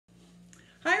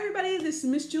everybody, this is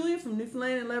Miss Julia from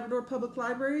Newfoundland and Labrador Public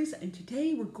Libraries, and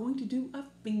today we're going to do a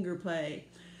finger play.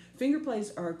 Finger plays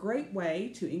are a great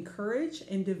way to encourage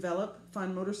and develop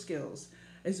fine motor skills,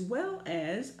 as well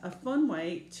as a fun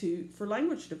way for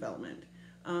language development.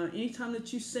 Anytime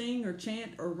that you sing or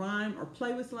chant or rhyme or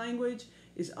play with language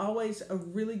is always a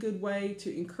really good way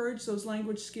to encourage those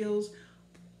language skills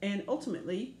and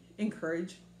ultimately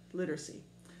encourage literacy.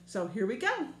 So here we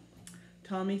go.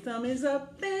 Tommy Thumb is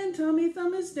up and Tommy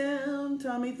Thumb is down.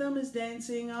 Tommy Thumb is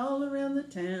dancing all around the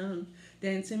town.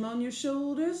 Dance him on your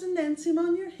shoulders and dance him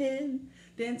on your head.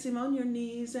 Dance him on your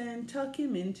knees and tuck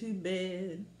him into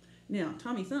bed. Now,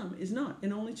 Tommy Thumb is not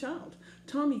an only child.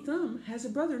 Tommy Thumb has a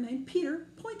brother named Peter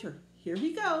Pointer. Here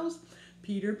he goes.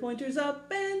 Peter Pointer's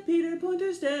up and Peter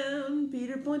Pointer's down.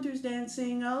 Peter Pointer's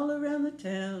dancing all around the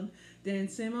town.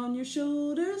 Dance him on your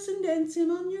shoulders and dance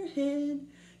him on your head.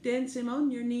 Dance him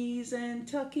on your knees and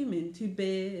tuck him into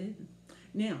bed.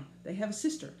 Now, they have a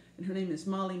sister, and her name is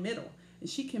Molly Middle, and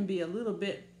she can be a little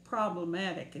bit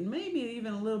problematic and maybe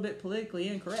even a little bit politically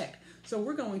incorrect. So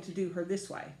we're going to do her this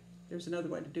way. There's another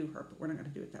way to do her, but we're not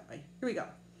going to do it that way. Here we go.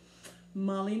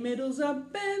 Molly Middle's up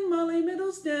and Molly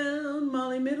Middle's down.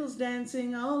 Molly Middle's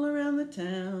dancing all around the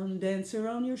town. Dance her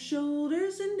on your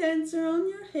shoulders and dance her on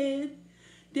your head.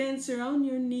 Dance her on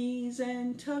your knees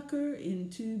and tuck her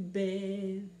into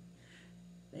bed.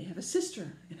 They have a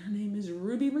sister, and her name is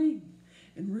Ruby Ring.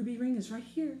 And Ruby Ring is right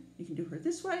here. You can do her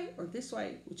this way or this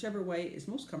way, whichever way is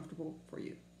most comfortable for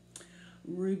you.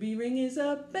 Ruby Ring is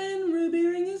up and Ruby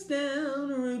Ring is down.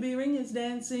 Ruby Ring is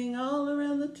dancing all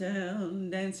around the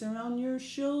town. Dance her on your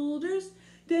shoulders,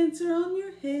 dance her on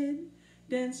your head.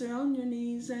 Dance her on your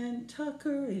knees and tuck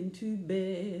her into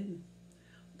bed.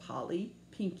 Polly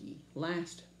Pinky,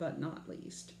 last but not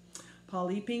least.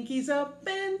 Polly Pinky's up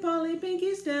and Polly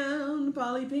Pinky's down.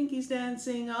 Polly Pinky's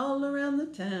dancing all around the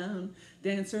town.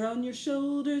 Dance her on your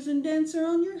shoulders and dance her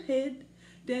on your head.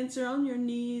 Dance her on your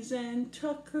knees and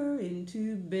tuck her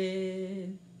into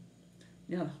bed.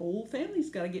 Now the whole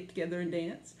family's got to get together and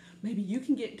dance. Maybe you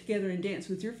can get together and dance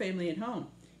with your family at home.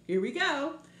 Here we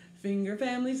go. Finger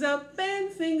family's up and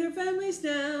finger family's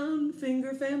down.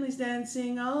 Finger family's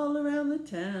dancing all around the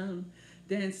town.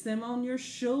 Dance them on your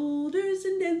shoulders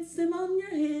and dance them on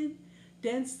your head.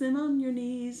 Dance them on your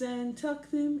knees and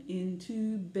tuck them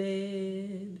into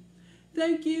bed.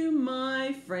 Thank you,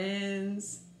 my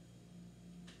friends.